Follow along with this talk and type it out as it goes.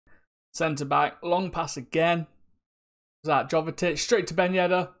Centre back, long pass again. Was that Jovetic? Straight to Ben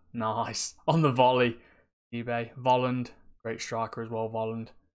Yedder. Nice. On the volley. eBay. Volland. Great striker as well, Volland.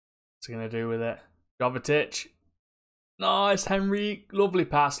 What's he going to do with it? Jovetic. Nice. Henry. Lovely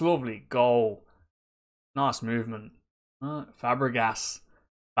pass. Lovely goal. Nice movement. Fabregas.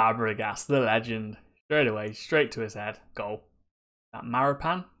 Fabregas, the legend. Straight away. Straight to his head. Goal. That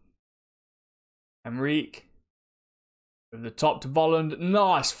Marapan. Henrique. With the top to Volland.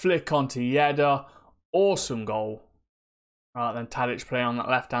 Nice flick onto Yedder. Awesome goal. Right, then Tadic play on that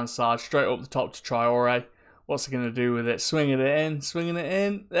left-hand side. Straight up the top to Traore. What's he going to do with it? Swinging it in. Swinging it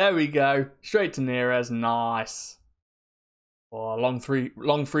in. There we go. Straight to Neres. Nice. Oh, long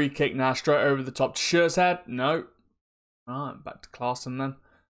free kick now. Straight over the top to Schurzhead. No. Right, back to Klaassen then.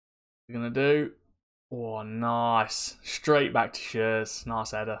 What's he going to do? Oh, nice. Straight back to Schurz.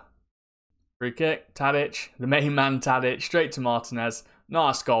 Nice header. Free kick. Tadic. The main man Tadic. Straight to Martinez.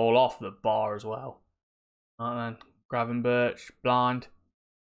 Nice goal off the bar as well. Right then. Gravenberch. Blind.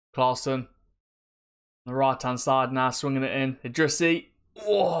 Klaassen. On the right hand side now. Swinging it in. Idrissi.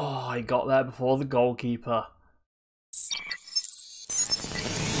 Oh, he got there before the goalkeeper.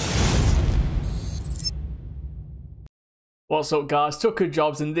 What's up guys,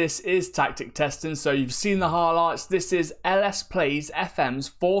 Tookajobs, and this is Tactic Testing. So you've seen the highlights. This is LSPlaysFM's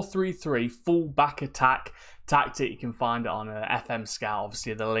 4-3-3 full back attack tactic. You can find it on FM Scout.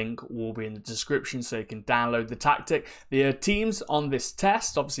 Obviously the link will be in the description so you can download the tactic. The teams on this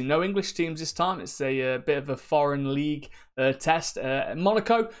test, obviously no English teams this time. It's a bit of a foreign league test.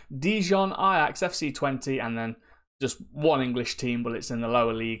 Monaco, Dijon, Ajax, FC20, and then just one English team, but it's in the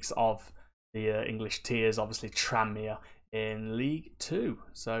lower leagues of the English tiers. Obviously Tranmere in League 2.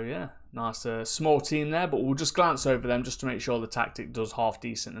 So yeah, nice small team there, but we'll just glance over them just to make sure the tactic does half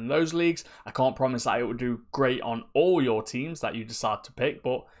decent in those leagues. I can't promise that it will do great on all your teams that you decide to pick,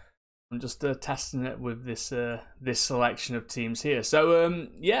 but I'm just testing it with this this selection of teams here. So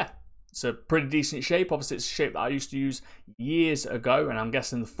yeah, it's a pretty decent shape. Obviously it's a shape that I used to use years ago, and I'm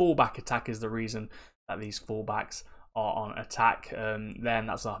guessing the fullback attack is the reason that these fullbacks are on attack. Then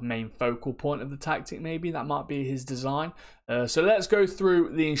that's our main focal point of the tactic. Maybe that might be his design. So let's go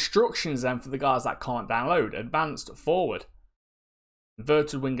through the instructions then for the guys that can't download. Advanced forward,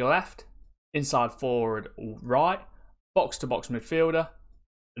 inverted winger left, inside forward right, box to box midfielder,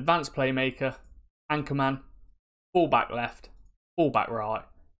 advanced playmaker, anchorman, fullback left, fullback right,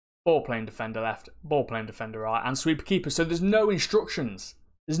 ball playing defender left, ball playing defender right, and sweeper keeper. So there's no instructions.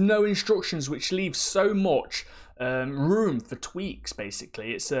 There's no instructions, which leaves so much room for tweaks.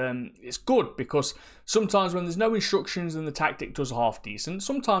 Basically, it's good because sometimes when there's no instructions and the tactic does half decent,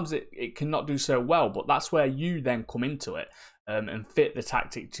 sometimes it cannot do so well. But that's where you then come into it and fit the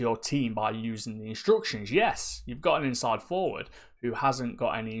tactic to your team by using the instructions. Yes, you've got an inside forward who hasn't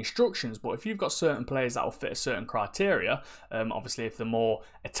got any instructions, but if you've got certain players that will fit a certain criteria, obviously if they're more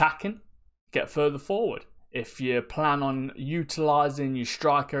attacking, get further forward. If you plan on utilising your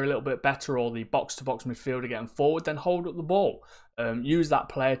striker a little bit better or the box-to-box midfielder getting forward, then hold up the ball. Use that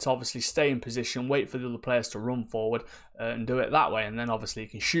player to obviously stay in position, wait for the other players to run forward and do it that way. And then obviously you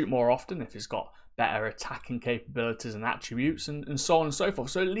can shoot more often if he's got better attacking capabilities and attributes and so on and so forth.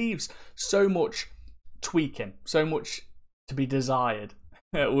 So it leaves so much tweaking, so much to be desired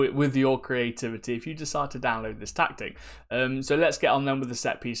with your creativity if you decide to download this tactic. So let's get on then with the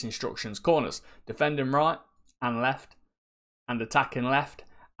set piece instructions. Corners, defending right and left, and attacking left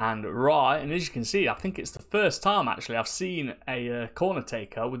and right. And as you can see, I think it's the first time actually I've seen a corner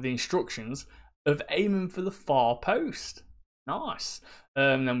taker with the instructions of aiming for the far post. Nice.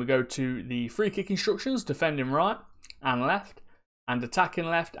 Then we go to the free kick instructions, defending right and left, and attacking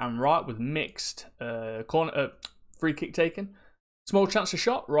left and right with mixed free kick taken. Small chance of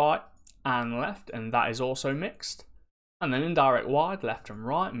shot, right and left, and that is also mixed. And then indirect wide, left and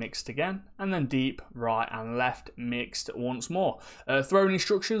right, mixed again. And then deep, right and left, mixed once more. Throwing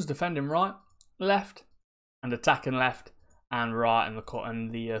instructions, defending right, left, and attacking left and right,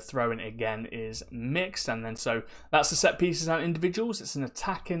 and the throwing again is mixed. And then so that's the set pieces and individuals. It's an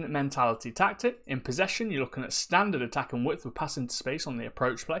attacking mentality tactic. In possession, you're looking at standard attack and width with passing to space on the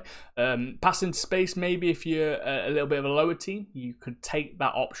approach play. Passing to space, maybe if you're a little bit of a lower team, you could take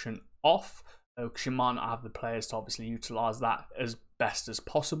that option off because you might not have the players to obviously utilise that as best as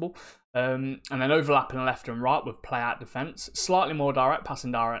possible. And then overlapping left and right with play out defence. Slightly more direct,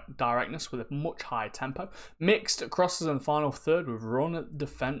 passing directness with a much higher tempo. Mixed crosses and final third with run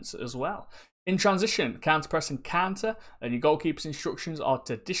defence as well. In transition, counter press and counter, and your goalkeeper's instructions are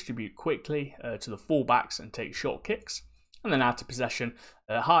to distribute quickly to the full-backs and take short kicks. And then out of possession,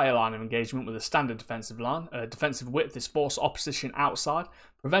 higher line of engagement with a standard defensive line. Defensive width is force opposition outside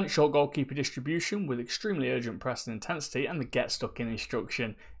prevent short goalkeeper distribution with extremely urgent press and intensity, and the get stuck in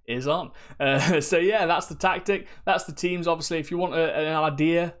instruction is on. So yeah, that's the tactic, that's the teams. Obviously, if you want an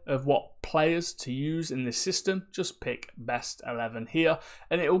idea of what players to use in this system, just pick best 11 here,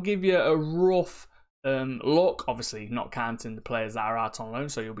 and it will give you a rough look, obviously not counting the players that are out on loan,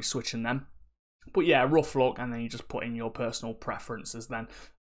 so you'll be switching them. But yeah, rough look, and then you just put in your personal preferences then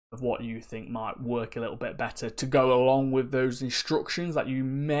of what you think might work a little bit better to go along with those instructions that you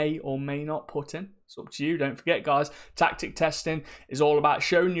may or may not put in. It's up to you. Don't forget, guys, tactic testing is all about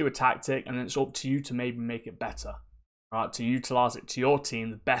showing you a tactic, and then it's up to you to maybe make it better. Right, to utilise it to your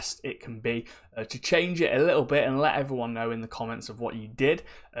team the best it can be, to change it a little bit and let everyone know in the comments of what you did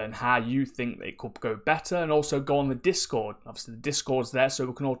and how you think it could go better, and also go on the Discord. Obviously the Discord's there so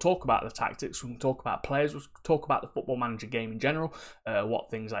we can all talk about the tactics, we can talk about players, we can talk about the Football Manager game in general, what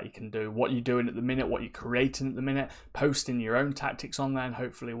things that you can do, what you're doing at the minute, what you're creating at the minute, posting your own tactics on there, and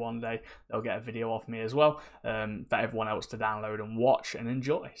hopefully one day they'll get a video off me as well for everyone else to download and watch and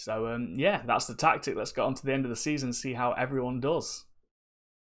enjoy. So yeah, that's the tactic. Let's get on to the end of the season and see how everyone does.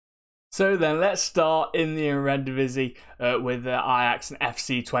 So then let's start in the Eredivisie with Ajax and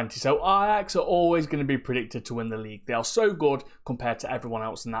FC20. So Ajax are always going to be predicted to win the league. They are so good compared to everyone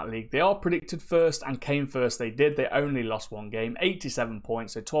else in that league. They are predicted first and came first. They did. They only lost one game, 87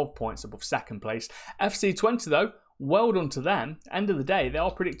 points, so 12 points above second place. FC20 though, well done to them. End of the day, they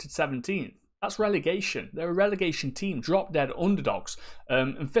are predicted 17th. That's relegation. They're a relegation team, drop dead underdogs,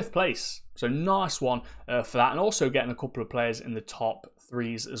 in 5th place. So nice one for that, and also getting a couple of players in the top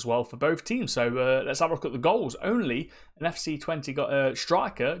 3s as well for both teams. So let's have a look at the goals. Only an FC20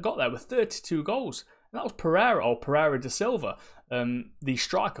 striker got there with 32 goals. And that was Pereira da Silva, the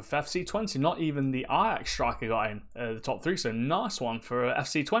striker for FC20. Not even the Ajax striker got in the top 3. So nice one for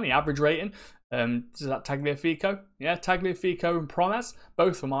FC20. Average rating. Is that Tagliafico? Yeah, Tagliafico and Promes,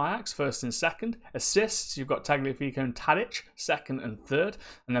 both from Ajax, first and second. Assists, you've got Tagliafico and Tadic, second and third.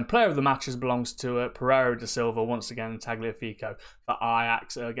 And then player of the matches belongs to Pereira da Silva, once again, and Tagliafico for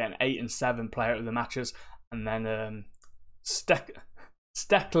Ajax. Again, 8 and 7 player of the matches. And then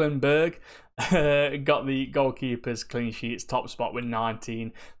Stecklenburg got the goalkeeper's clean sheets, top spot with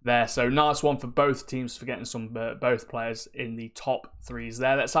 19 there. So nice one for both teams for getting some both players in the top 3s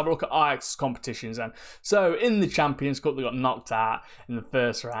there. Let's have a look at Ajax's competitions then. So in the Champions Cup, they got knocked out in the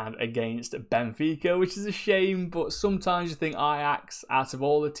first round against Benfica, which is a shame, but sometimes you think Ajax, out of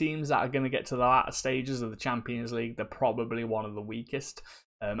all the teams that are going to get to the latter stages of the Champions League, they're probably one of the weakest.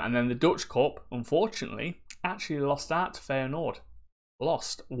 And then the Dutch Cup, unfortunately, actually lost out to Feyenoord.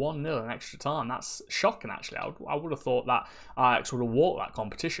 Lost 1-0 in extra time. That's shocking, actually. I would have thought that Ajax would have walked that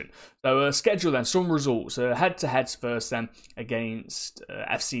competition. So schedule then, some results. Head-to-heads first then against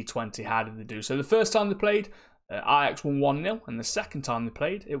FC20. How did they do? So the first time they played, Ajax won 1-0, and the second time they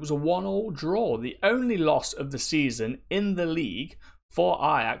played, it was a 1-1 draw. The only loss of the season in the league for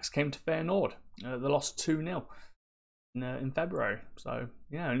Ajax came to Feyenoord. They lost 2-0. In February. So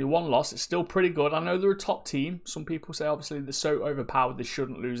yeah, only one loss. It's still pretty good. I know they're a top team. Some people say obviously they're so overpowered they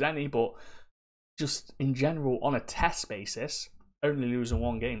shouldn't lose any, but just in general on a test basis, only losing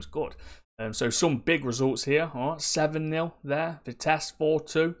one game is good. So some big results here. All right, 7-0 there. Vitesse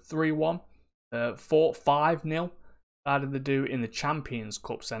 4-2, 3-1, 5-0. How did they do in the Champions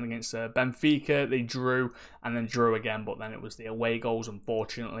Cup then against Benfica? They drew and then drew again, but then it was the away goals,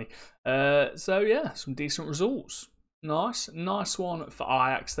 unfortunately. So yeah, some decent results. Nice one for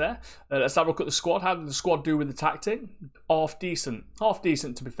Ajax there. Let's have a look at the squad. How did the squad do with the tactic? Half decent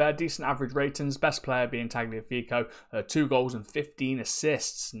to be fair. Decent average ratings. Best player being Tagliafico, 2 goals and 15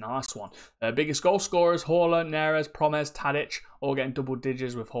 assists. Nice one. Biggest goal scorers: Haller, Neres, Promes, Tadic, all getting double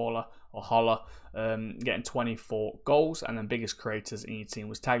digits with Haller getting 24 goals. And then biggest creators in your team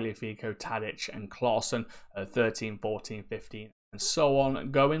was Tagliafico, Tadic, and Klaassen, 13, 14, 15. And so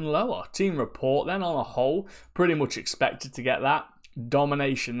on, going lower. Team report then on a whole, pretty much expected to get that.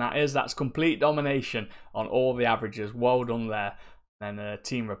 Domination, that's complete domination on all the averages. Well done there. Then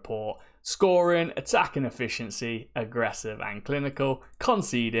team report, scoring, attacking efficiency, aggressive and clinical.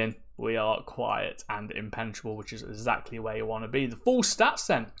 Conceding, we are quiet and impenetrable, which is exactly where you want to be. The full stats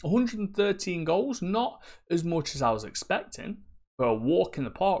then, 113 goals, not as much as I was expecting. A walk in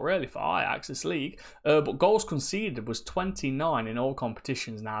the park really for Ajax this league, but goals conceded was 29 in all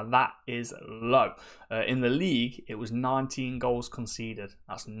competitions. Now that is low. In the league it was 19 goals conceded.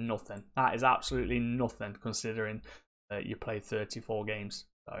 That's nothing. That is absolutely nothing considering you played 34 games.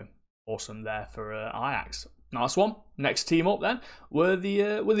 So awesome there for Ajax. Nice one. Next team up then were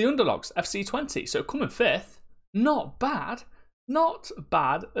the Underdogs, FC20. So coming 5th, not bad. Not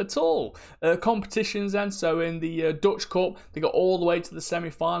bad at all. Competitions then, so in the Dutch Cup, they got all the way to the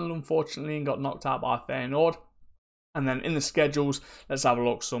semi-final, unfortunately, and got knocked out by Feyenoord. And then in the schedules, let's have a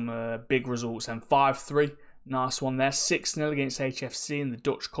look, some big results. And 5-3, nice one there. 6-0 against HFC in the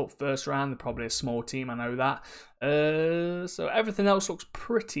Dutch Cup first round. They're probably a small team, I know that. So everything else looks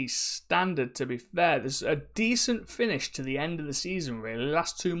pretty standard, to be fair. There's a decent finish to the end of the season, really.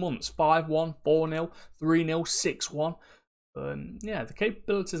 Last 2 months, 5-1, 4-0, 3-0, 6-1. Yeah, the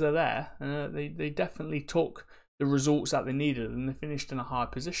capabilities are there. They definitely took the results that they needed, and they finished in a high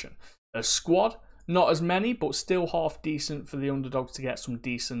position. A squad, not as many, but still half decent for the Underdogs to get some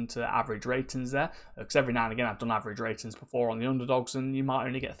decent average ratings there. Because every now and again I've done average ratings before on the Underdogs, and you might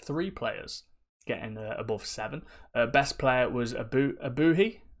only get 3 players getting above 7. Best player was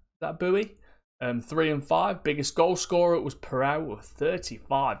Abuhi. Is that Abuhi? 3 and 5. Biggest goal scorer was Perel with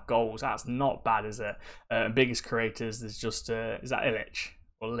 35 goals. That's not bad, is it? Biggest creators is just is that Illich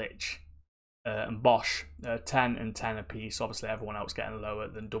or Lich? And Bosch, 10 and 10 apiece. Obviously, everyone else getting lower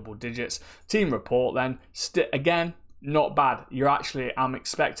than double digits. Team report then, again, not bad. I'm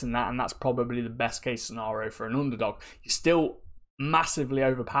expecting that, and that's probably the best case scenario for an Underdog. You're still massively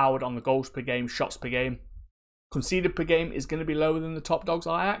overpowered on the goals per game, shots per game. Conceded per game is going to be lower than the top dogs,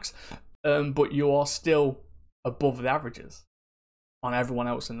 Ajax. But you are still above the averages on everyone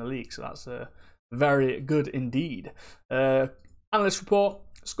else in the league. So that's very good indeed. Analyst report,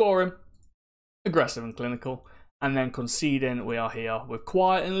 scoring, aggressive and clinical. And then conceding, we are here with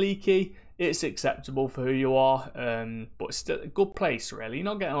quiet and leaky. It's acceptable for who you are, but it's still a good place, really. You're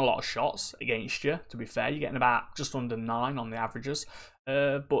not getting a lot of shots against you, to be fair. You're getting about just under 9 on the averages.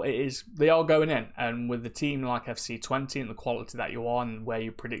 But they are going in, and with the team like FC20 and the quality that you are and where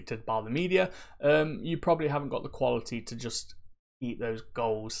you're predicted by the media, you probably haven't got the quality to just eat those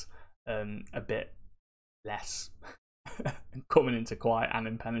goals a bit less. Coming into quiet and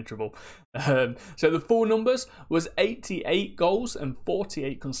impenetrable. So the full numbers was 88 goals and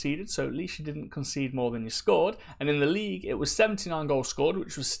 48 conceded, so at least you didn't concede more than you scored. And in the league it was 79 goals scored,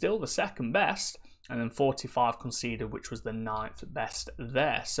 which was still the second best, and then 45 conceded, which was the 9th best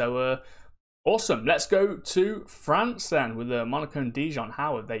there. So awesome. Let's go to France then with Monaco and Dijon.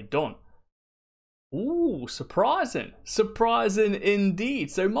 How have they done? Ooh, surprising. Surprising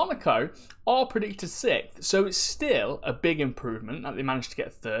indeed. So Monaco are predicted 6th, so it's still a big improvement that they managed to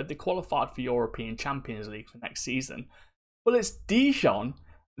get 3rd. They qualified for European Champions League for next season. Well, it's Dijon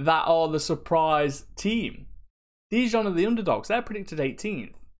that are the surprise team. Dijon are the Underdogs. They're predicted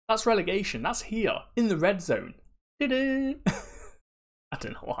 18th. That's relegation. That's here in the red zone. I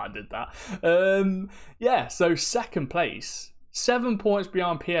don't know why I did that. Yeah, so 2nd place, 7 points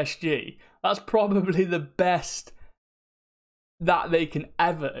behind PSG. That's probably the best that they can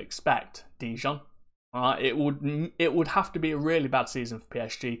ever expect, Dijon. It would have to be a really bad season for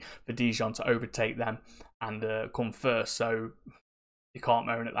PSG for Dijon to overtake them and come first. So you can't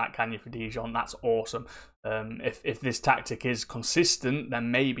moan at that, can you, for Dijon? That's awesome. If this tactic is consistent, then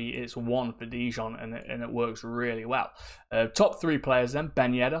maybe it's one for Dijon, and it works really well. Top 3 players then,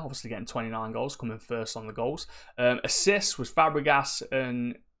 Ben Yedder, obviously getting 29 goals, coming first on the goals. Assists was Fabregas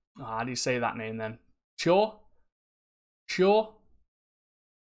and... how do you say that name then? Sure?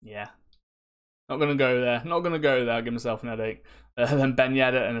 Yeah. Not going to go there. I'll give myself an headache. Then Ben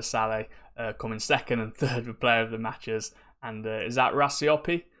Yedder and Asale coming 2nd and 3rd for player of the matches. And is that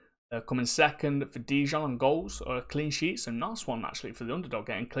Rassiopi coming 2nd for Dijon on goals or clean sheets? A nice one actually for the Underdog,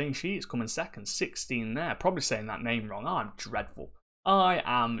 getting clean sheets, coming 2nd, 16 there. Probably saying that name wrong. I'm dreadful. I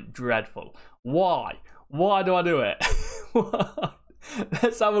am dreadful. Why? Why do I do it?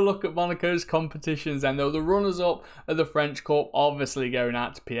 Let's have a look at Monaco's competitions then. Though the runners-up of the French Cup, obviously going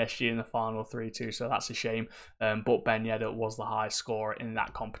out to PSG in the final 3-2, so that's a shame. But Ben Yedder was the highest scorer in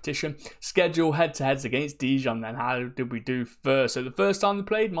that competition. Schedule head-to-heads against Dijon then. How did we do first? So the first time they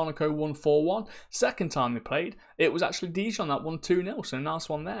played, Monaco won 4-1. Second time they played, it was actually Dijon that won 2-0, so nice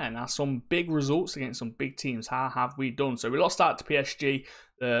one there. Now some big results against some big teams. How have we done? So we lost out to PSG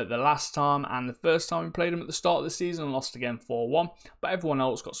the last time, and the first time we played them at the start of the season, lost again 4-1. But everyone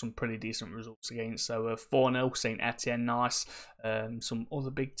else got some pretty decent results against. So 4-0, Saint Etienne, nice. Some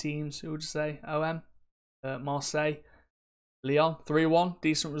other big teams, who would you say? OM, Marseille, Lyon, 3-1,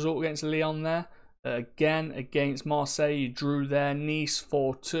 decent result against Lyon there. Again, against Marseille, you drew there. Nice,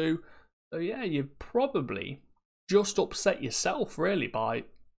 4-2. So yeah, you probably just upset yourself, really, by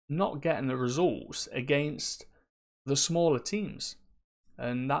not getting the results against the smaller teams.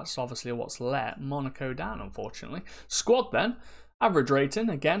 And that's obviously what's let Monaco down, unfortunately. Squad then. Average rating,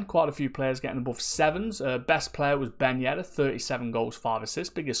 again, quite a few players getting above 7s. Best player was Ben Yedder, 37 goals, 5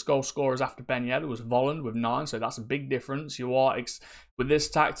 assists. Biggest goal scorers after Ben Yedder was Volland with 9, so that's a big difference. With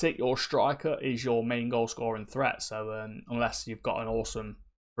this tactic, your striker is your main goal scoring threat, so unless you've got an awesome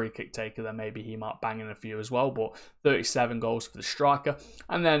free kick taker, then maybe he might bang in a few as well, but 37 goals for the striker.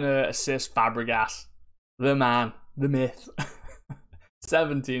 And then assist, Fabregas, the man, the myth.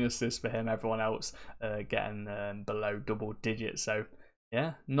 17 assists for him, everyone else getting below double digits. So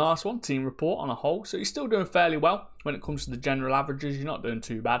yeah, nice one. Team report on a whole. So you're still doing fairly well when it comes to the general averages. You're not doing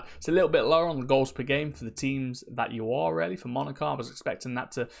too bad. It's a little bit lower on the goals per game for the teams that you are really. For Monaco, I was expecting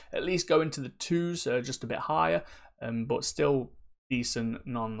that to at least go into the 2s, just a bit higher, but still decent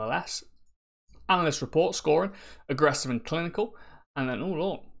nonetheless. Analyst report, scoring, aggressive and clinical. And then, oh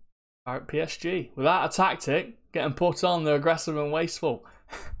look, PSG, without a tactic, getting put on, they're aggressive and wasteful.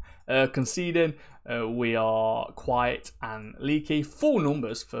 Conceding, we are quiet and leaky. Full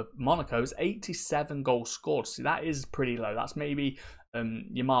numbers for Monaco's 87 goals scored. See, that is pretty low. That's maybe,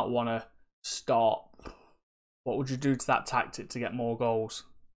 you might want to start. What would you do to that tactic to get more goals?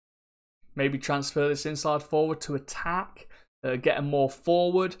 Maybe transfer this inside forward to attack, get them more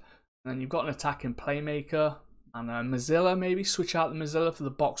forward. And then you've got an attacking playmaker. And Mozilla, maybe switch out the Mozilla for the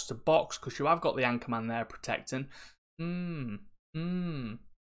box to box, because you have got the anchor man there protecting. It's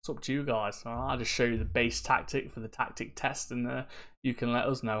up to you guys. All right, I'll just show you the base tactic for the tactic test, and you can let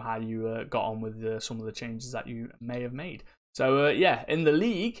us know how you got on with some of the changes that you may have made. So yeah, in the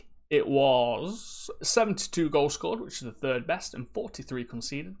league, it was 72 goals scored, which is the 3rd best, and 43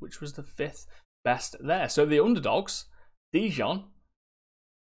 conceded, which was the 5th best there. So the underdogs, Dijon,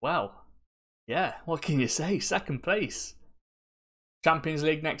 well, yeah, what can you say? 2nd place. Champions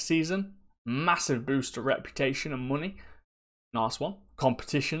League next season. Massive boost to reputation and money. Nice one.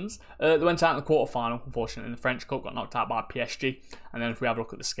 Competitions. They went out in the quarterfinal, unfortunately, in the French Cup, got knocked out by PSG. And then if we have a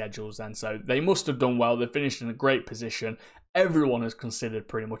look at the schedules then, so they must have done well. They finished in a great position. Everyone is considered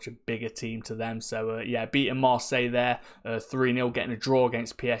pretty much a bigger team to them. So yeah, beating Marseille there, 3-0, getting a draw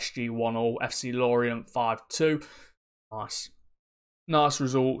against PSG, 1-0. FC Lorient, 5-2. Nice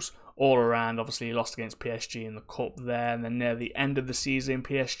results all around. Obviously, you lost against PSG in the cup there, and then near the end of the season,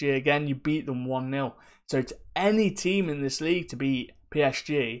 PSG again, you beat them 1-0. So to any team in this league to beat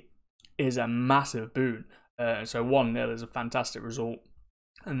PSG is a massive boon. So 1-0 is a fantastic result.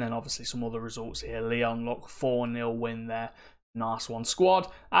 And then obviously some other results here. Lyon, look, 4-0 win there. Nice one. Squad,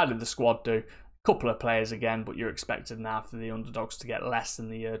 how did the squad do? Couple of players again, but you're expected now for the underdogs to get less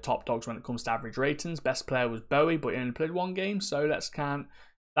than the top dogs when it comes to average ratings. Best player was Bowie, but he only played 1 game, so let's count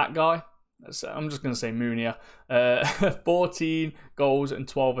that guy. I'm just going to say Munia. 14 goals and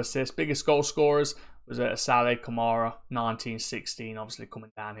 12 assists. Biggest goal scorers was Saleh, Kamara, 19, 16, obviously coming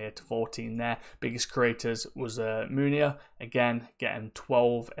down here to 14 there. Biggest creators was Munia, again getting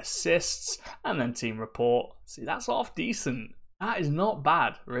 12 assists. And then team report. See, that's half decent. That is not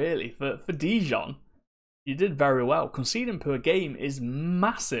bad, really. For Dijon, you did very well. Conceding per game is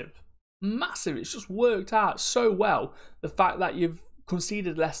massive. Massive. It's just worked out so well. The fact that you've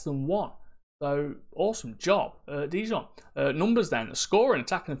conceded less than 1. So, awesome job, Dijon. Numbers then, scoring,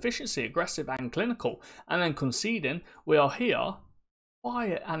 attacking efficiency, aggressive and clinical. And then conceding, we are here,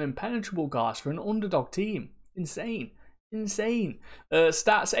 quiet and impenetrable, guys, for an underdog team. Insane.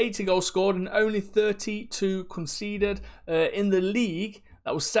 Stats, 80 goals scored and only 32 conceded. In the league,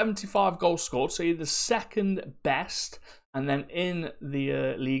 that was 75 goals scored, so you're the 2nd best. And then in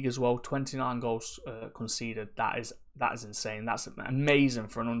the league as well, 29 goals conceded. That is insane. That's amazing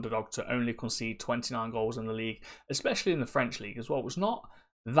for an underdog to only concede 29 goals in the league, especially in the French league as well. It's not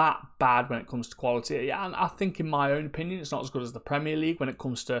that bad when it comes to quality. Yeah, and I think, in my own opinion, it's not as good as the Premier League when it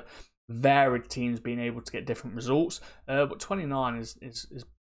comes to varied teams being able to get different results. But 29 is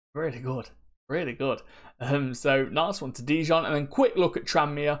really good. Really good. So nice one to Dijon. And then quick look at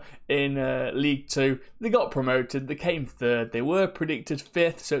Tranmere in League 2. They got promoted. They came 3rd. They were predicted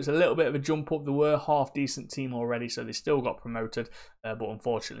 5th, so it's a little bit of a jump up. They were a half-decent team already, so they still got promoted. But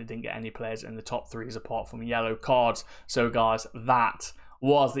unfortunately didn't get any players in the top 3s apart from yellow cards. So guys, that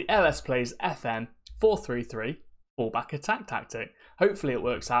was the LSPlaysFM 4-3-3 fullback attack tactic. Hopefully it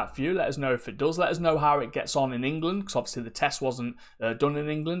works out for you. Let us know if it does. Let us know how it gets on in England, because obviously the test wasn't done in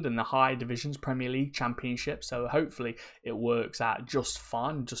England in the high divisions, Premier League, Championship. So hopefully it works out just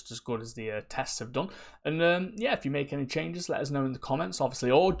fine, just as good as the tests have done. And yeah, if you make any changes, let us know in the comments, obviously,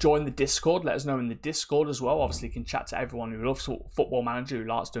 or join the Discord. Let us know in the Discord as well. Obviously, you can chat to everyone who loves Football Manager, who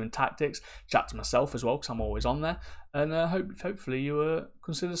likes doing tactics. Chat to myself as well, because I'm always on there. And hopefully you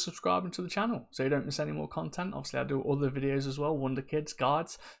consider subscribing to the channel so you don't miss any more content. Obviously, I do other videos as well, Wonder Kids,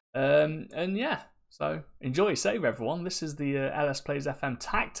 guides. And yeah, So enjoy your save, everyone. This is the LSPlaysFM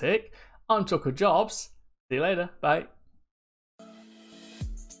tactic. I'm Tookajobs. See you later. Bye.